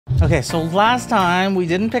Okay, so last time we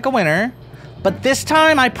didn't pick a winner, but this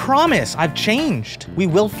time I promise I've changed. We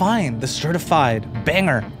will find the certified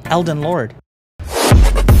banger Elden Lord.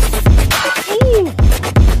 Ooh.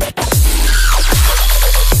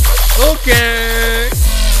 Okay.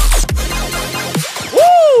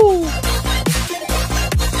 Woo!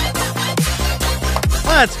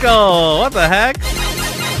 Let's go. What the heck?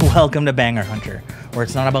 Welcome to Banger Hunter, where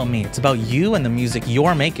it's not about me, it's about you and the music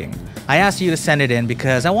you're making. I asked you to send it in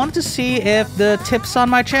because I wanted to see if the tips on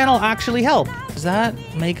my channel actually help. Does that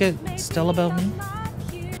make it still about me?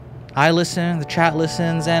 I listen, the chat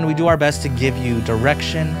listens, and we do our best to give you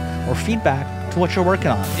direction or feedback to what you're working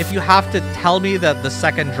on. If you have to tell me that the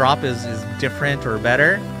second drop is different or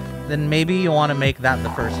better, then maybe you want to make that the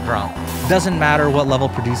first drop. Doesn't matter what level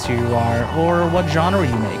producer you are or what genre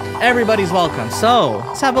you make. Everybody's welcome. So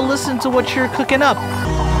let's have a listen to what you're cooking up.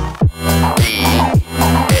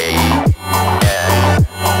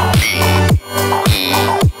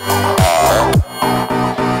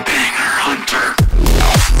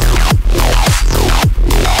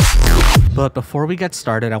 But before we get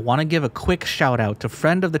started, I want to give a quick shout out to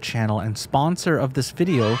friend of the channel and sponsor of this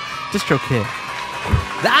video, DistroKid.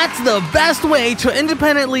 That's the best way to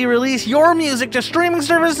independently release your music to streaming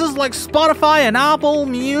services like Spotify and Apple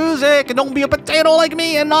Music. And don't be a potato like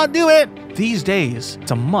me and not do it. These days,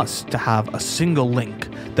 it's a must to have a single link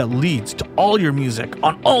that leads to all your music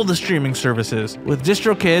on all the streaming services. With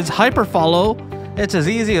DistroKid's Hyperfollow, it's as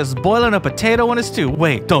easy as boiling a potato in a stew.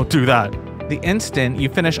 Wait, don't do that. The instant you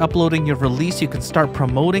finish uploading your release, you can start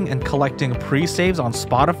promoting and collecting pre-saves on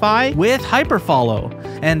Spotify with Hyperfollow.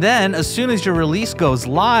 And then, as soon as your release goes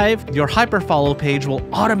live, your Hyperfollow page will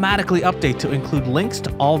automatically update to include links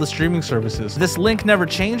to all the streaming services. This link never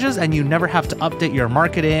changes, and you never have to update your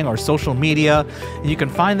marketing or social media. You can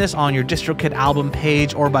find this on your DistroKid album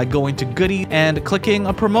page or by going to Goody and clicking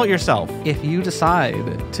on Promote Yourself. If you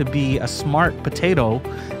decide to be a smart potato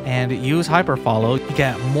and use Hyperfollow, you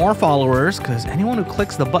get more followers, because anyone who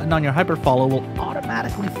clicks the button on your Hyperfollow will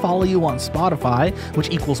automatically follow you on Spotify, which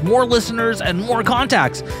equals more listeners and more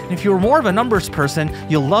contacts. And if you're more of a numbers person,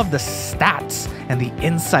 you'll love the stats and the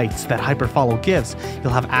insights that Hyperfollow gives.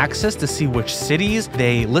 You'll have access to see which cities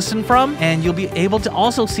they listen from, and you'll be able to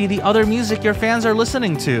also see the other music your fans are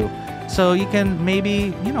listening to. So you can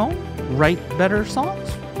maybe, you know, write better songs.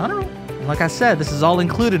 I don't know. Like I said, this is all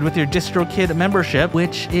included with your DistroKid membership,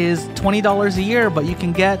 which is $20 a year, but you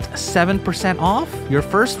can get 7% off your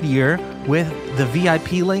first year with the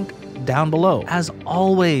VIP link down below. As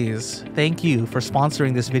always, thank you for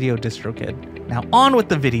sponsoring this video, DistroKid. Now on with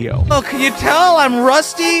the video. Oh, can you tell I'm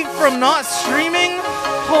rusty from not streaming?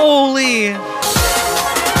 Holy...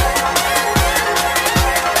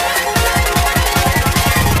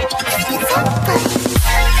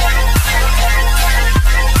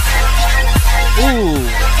 Ooh.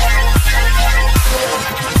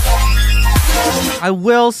 I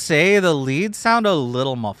will say the leads sound a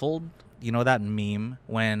little muffled. You know that meme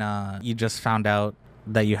when you just found out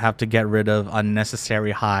that you have to get rid of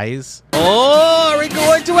unnecessary highs? Oh, are we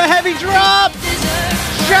going to a heavy drop?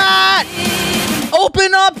 Shot!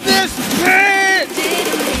 Open up this pit!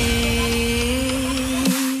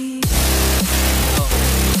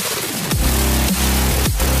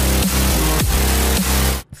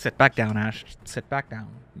 Sit back down, Ash. Sit back down.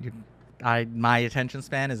 My attention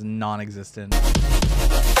span is non-existent.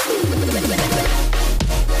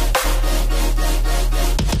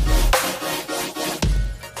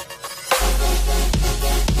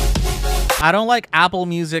 I don't like Apple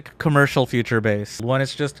Music commercial future bass. When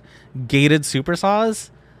it's just gated supersaws.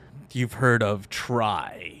 You've heard of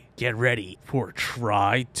Try. Get ready for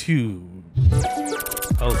Try 2.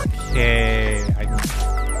 Okay. I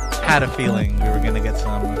had a feeling we were gonna get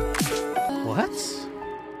some. What?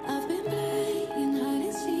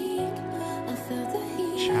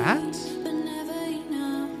 Chat?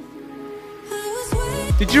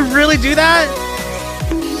 Did you really do that?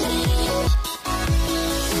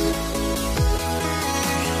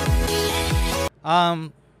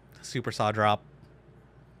 Super saw drop.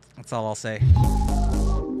 That's all I'll say.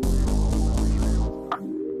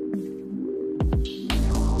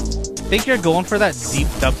 I think you're going for that deep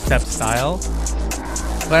dubstep style,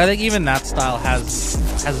 but I think even that style has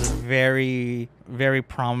very, very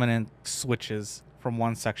prominent switches from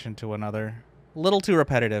one section to another. A little too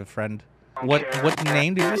repetitive, friend. What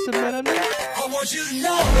name did you submit under?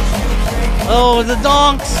 Oh, the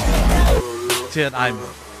donks! Dude,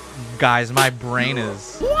 guys, my brain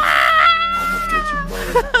is...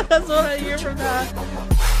 That's what I hear from that.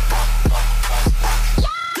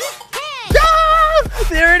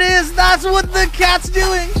 There it is! That's what the cat's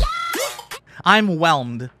doing! I'm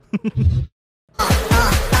whelmed. Okay,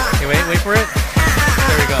 wait for it.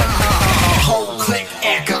 There we go.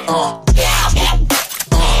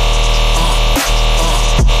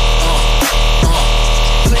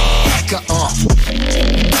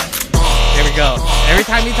 There we go. Every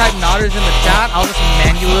time you type Nodders in the chat, I'll just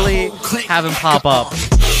manually have him pop up.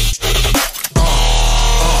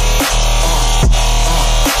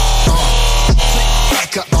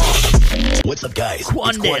 What's up, guys? It's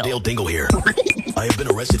Quandale Dingle here. I have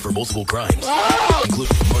been arrested for multiple crimes,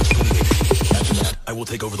 including March 28th. After that, I will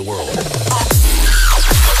take over the world.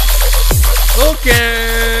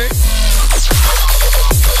 Okay.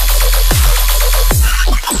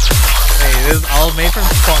 Hey, this is all made from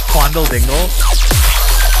Quandale Dingle.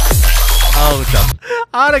 Oh, dumb.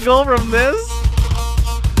 How to go from this?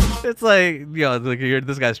 It's like, yo, like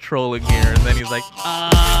this guy's trolling here, and then he's like,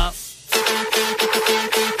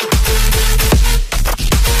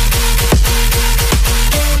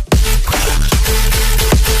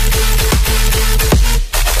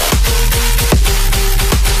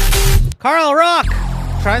 Carl Rock!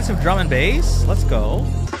 Trying some drum and bass? Let's go.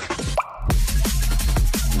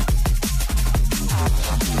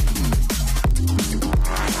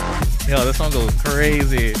 Yo, this one goes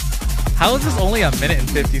crazy. How is this only 1 minute and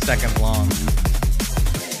 50 seconds long?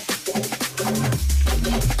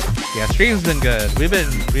 Yeah, stream's been good. We've been,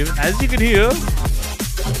 as you can hear,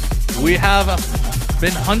 we have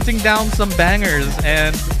been hunting down some bangers,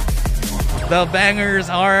 and the bangers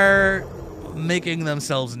are making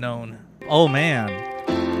themselves known. Oh man,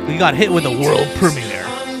 we got hit with a world premiere.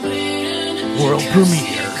 World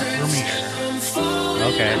premiere.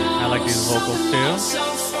 Okay, I like these vocals too.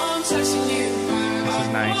 This is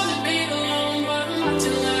nice.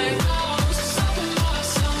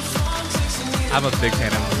 I'm a big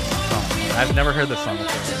fan of this song. I've never heard this song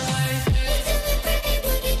before.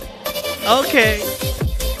 Okay,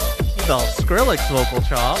 the Skrillex vocal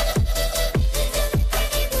chop.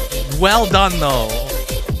 Well done though.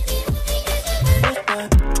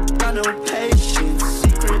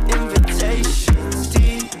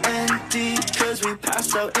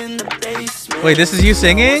 Wait, this is you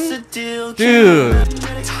singing? Dude.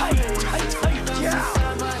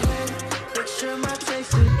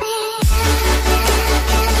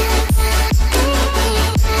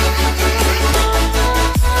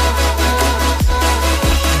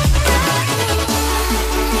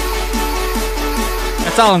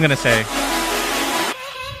 That's all I'm gonna say.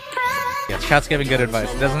 Yeah, chat's giving good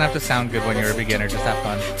advice. It doesn't have to sound good when you're a beginner, just have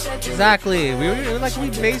fun. Exactly. We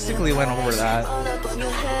basically went over that.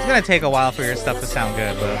 It's gonna take a while for your stuff to sound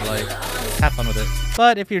good, but like, have fun with it.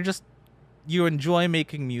 But if you enjoy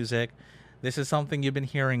making music, this is something you've been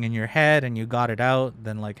hearing in your head and you got it out,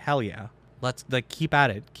 then like hell yeah. Let's like keep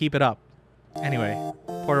at it. Keep it up. Anyway,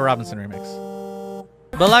 Porter Robinson remix.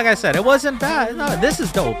 But like I said, it wasn't bad. No, this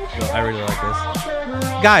is dope. I really like this.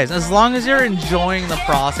 Guys, as long as you're enjoying the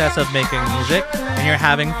process of making music and you're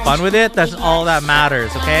having fun with it, that's all that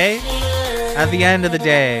matters, okay? At the end of the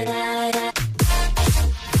day.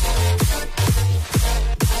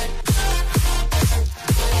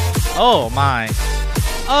 Oh my.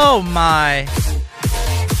 Oh my.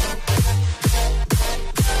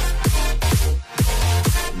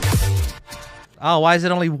 Oh, why is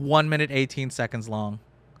it only 1 minute 18 seconds long?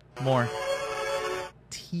 More.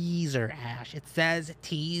 Teaser, Ash. It says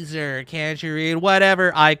teaser. Can't you read?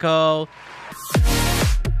 Whatever, Aiko.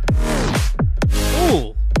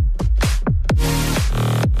 Ooh.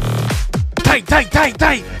 Tight, tight, tight,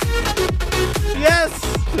 tight. Yes.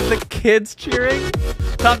 The kids cheering.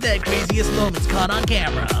 Top that craziest moments caught on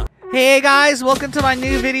camera. Hey guys, welcome to my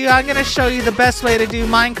new video. I'm going to show you the best way to do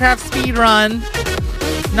Minecraft speedrun.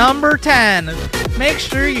 Number 10. Make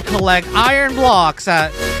sure you collect iron blocks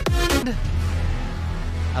at...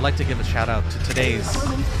 I'd like to give a shout out to today's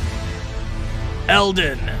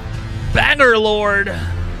Elden Bannerlord.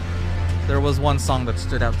 There was one song that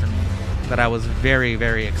stood out to me that I was very,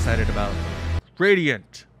 very excited about.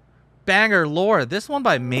 Radiant Bannerlord. This one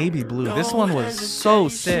by Maybe Blue. This one was so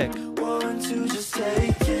sick.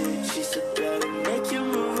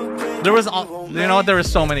 There was, you know what? There were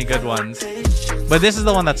so many good ones. But this is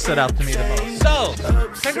the one that stood out to me the most. So,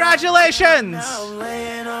 congratulations!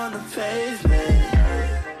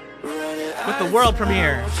 With the world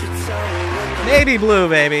premiere. Navy Blue,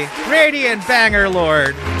 baby. Radiant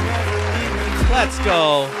Bannerlord. Let's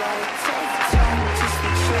go.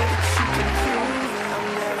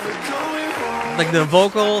 Like, the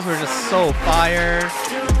vocals were just so fire.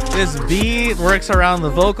 This beat works around the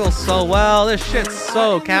vocals so well. This shit's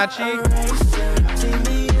so catchy.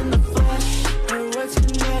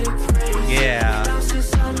 Yeah.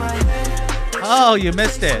 Oh, you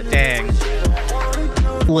missed it. Dang.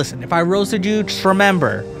 Listen, if I roasted you, just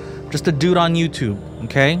remember, just a dude on YouTube,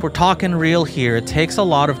 okay? We're talking real here. It takes a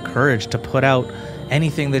lot of courage to put out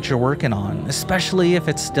anything that you're working on, especially if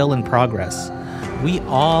it's still in progress. We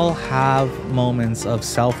all have moments of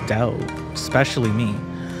self-doubt, especially me.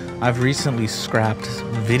 I've recently scrapped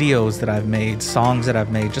videos that I've made, songs that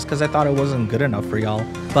I've made, just because I thought it wasn't good enough for y'all.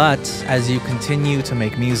 But as you continue to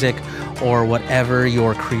make music or whatever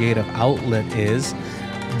your creative outlet is,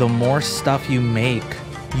 the more stuff you make,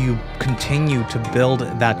 you continue to build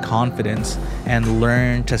that confidence and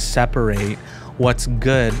learn to separate what's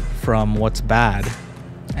good from what's bad.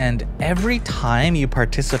 And every time you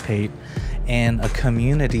participate in a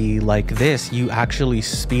community like this, you actually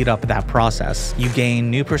speed up that process. You gain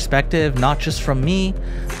new perspective, not just from me,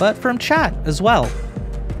 but from chat as well.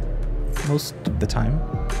 Most of the time.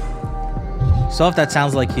 So if that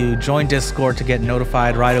sounds like you, join Discord to get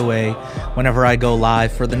notified right away whenever I go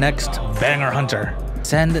live for the next Banger Hunter.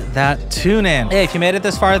 Send that tune in. Hey, if you made it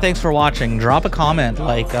this far, thanks for watching. Drop a comment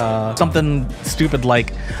like something stupid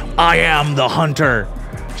like, I am the hunter.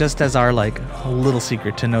 Just as our like little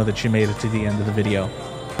secret to know that you made it to the end of the video.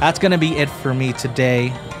 That's gonna be it for me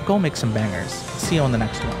today. Go make some bangers. See you on the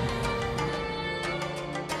next one.